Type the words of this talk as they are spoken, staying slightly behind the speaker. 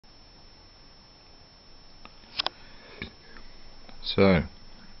So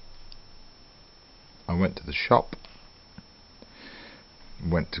I went to the shop,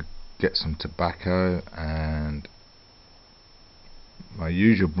 went to get some tobacco, and my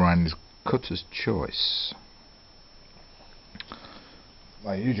usual brand is Cutter's Choice.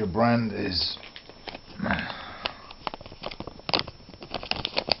 My usual brand is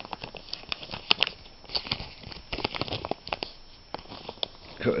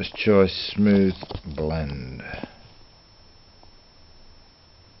Cutter's Choice Smooth Blend.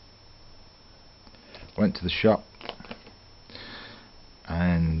 Went to the shop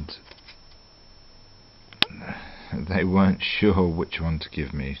and they weren't sure which one to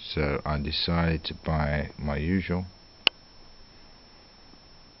give me, so I decided to buy my usual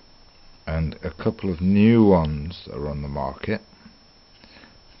and a couple of new ones that are on the market.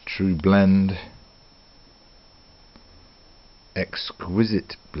 True Blend,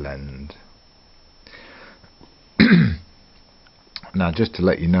 Exquisite Blend. Now, just to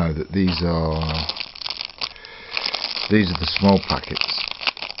let you know that these are the small packets.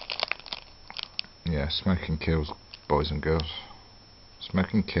 Yeah, smoking kills, boys and girls.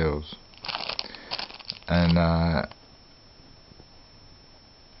 Smoking kills. And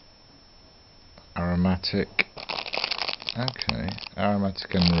aromatic. Okay,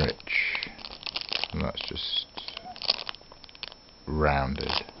 aromatic and rich. And that's just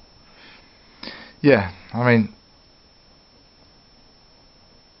rounded. Yeah, I mean,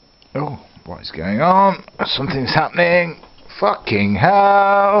 oh, what is going on? Something's happening. Fucking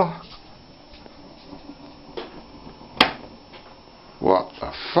hell. What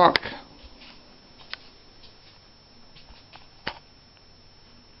the fuck?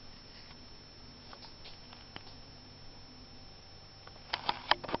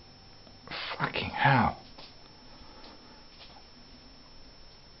 Fucking hell.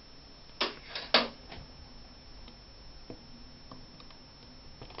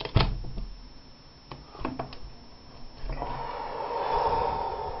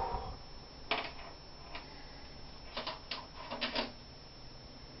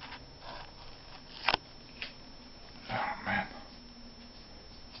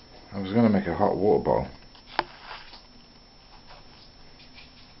 I was going to make a hot water bowl.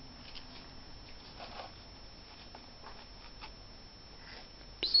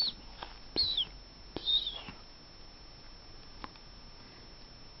 Psst, psst, psst.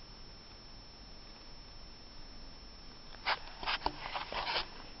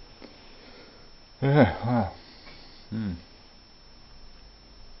 Yeah, well,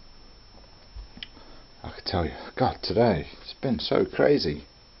 I could tell you, God, today it's been so crazy.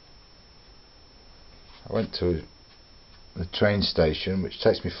 I went to the train station, which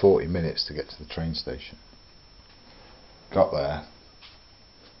takes me 40 minutes to get to the train station. Got there,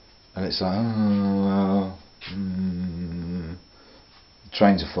 and it's like, the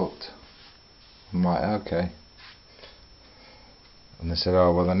trains are fucked. I'm like, okay. And they said,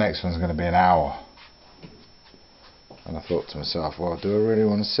 oh, well, the next one's going to be an hour. And I thought to myself, well, do I really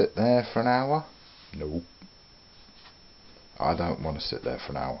want to sit there for an hour? Nope. I don't want to sit there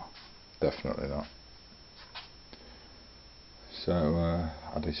for an hour. Definitely not. So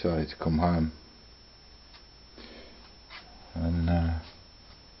I decided to come home and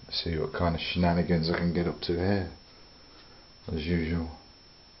see what kind of shenanigans I can get up to here, as usual.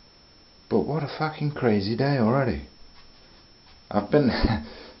 But what a fucking crazy day already. I've been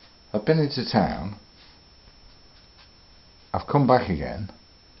I've been into town. I've come back again.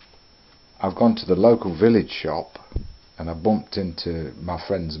 I've gone to the local village shop and I bumped into my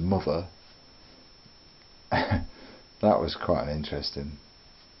friend's mother. That was quite an interesting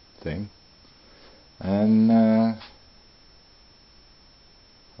thing. And I've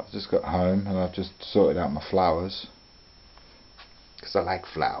just got home and I've just sorted out my flowers, because I like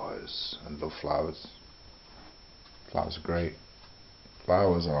flowers and love flowers. Flowers are great.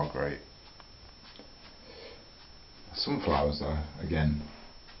 Flowers are great. Some flowers though, again.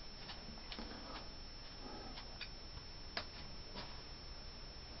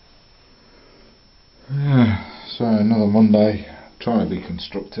 So another Monday, trying to be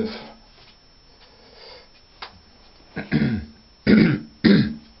constructive.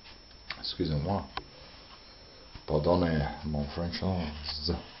 Excusez-moi. Pardonnez mon French.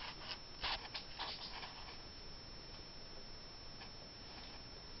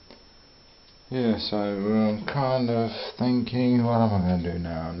 Yeah, so I'm kind of thinking, what am I going to do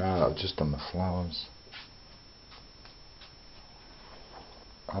now? Now that I've just done the flowers,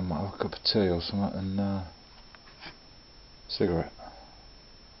 I might have a cup of tea or something and cigarette.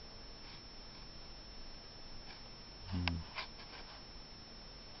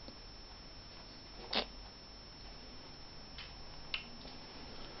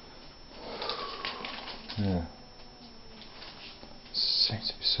 Yeah. Seems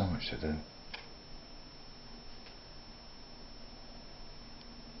to be so much to do.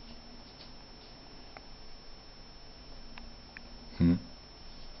 Hmm.